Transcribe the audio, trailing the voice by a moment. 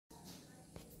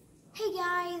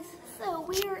guys, so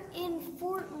we are in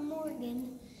Fort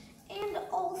Morgan, and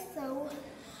also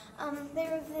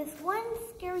there's this one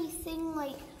scary thing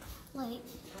like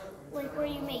where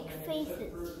you make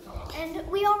faces, and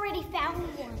we already found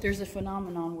one. There's a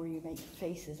phenomenon where you make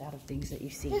faces out of things that you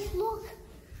see. Just look,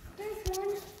 there's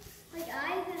one like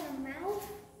eyes and a mouth,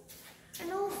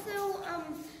 and also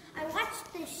I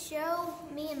watched this show,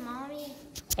 me and Mommy.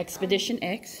 Expedition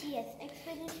X. Yes,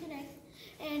 Expedition X,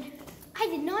 and I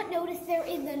did not notice there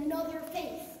is another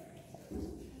face.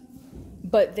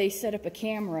 But they set up a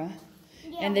camera,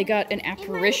 and they got an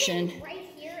apparition. Right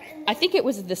here, and I think it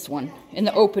was this one, in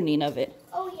the opening of it.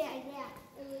 oh yeah.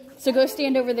 So go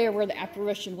stand over there where the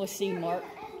apparition was seen, Mark.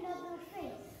 Another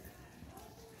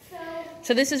face.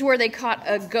 So this is where they caught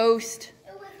a ghost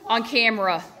on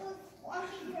camera. It was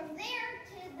walking from there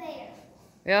to there.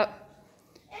 Yep.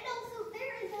 And also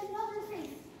there is another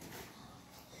face.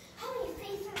 How many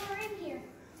faces are in here?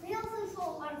 We also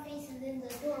saw a lot of faces in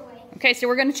the doorway. Okay, so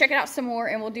we're going to check it out some more,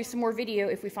 and we'll do some more video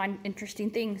if we find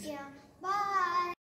interesting things. Yeah.